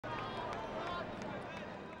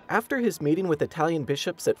After his meeting with Italian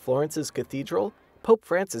bishops at Florence's cathedral, Pope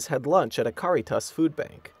Francis had lunch at a Caritas food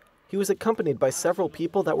bank. He was accompanied by several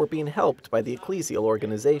people that were being helped by the ecclesial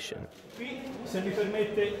organization. Se mi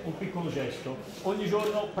permette un piccolo gesto, ogni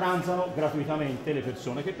giorno pranzano gratuitamente le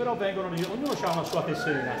persone che però vengono, ognuno ha una sua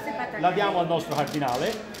tesserina, la diamo al nostro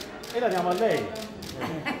cardinale e la diamo a lei.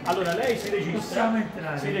 Allora lei si registra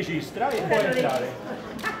e può entrare.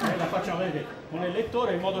 La facciamo vedere con il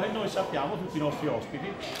lettore in modo che noi sappiamo, tutti i nostri ospiti.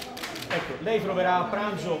 Ecco, lei troverà a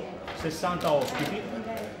pranzo 60 ospiti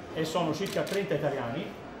e sono circa 30 italiani.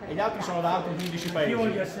 E gli altri sono da altri 15 paesi,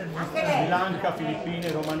 Sri Lanka,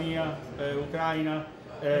 Filippine, Romania, Ucraina,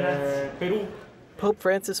 Perù. Pope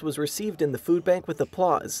Francis was received in the food bank with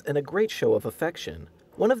applause and a great show of affection.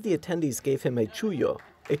 One of the attendees gave him a chullo,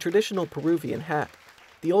 a traditional Peruvian hat.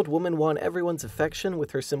 The old woman won everyone's affection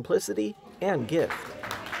with her simplicity and gift.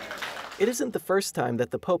 It isn't the first time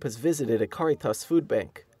that the Pope has visited a Caritas food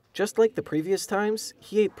bank. Just like the previous times,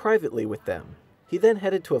 he ate privately with them. He then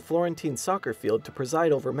headed to a Florentine soccer field to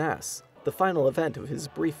preside over Mass, the final event of his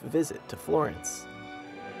brief visit to Florence.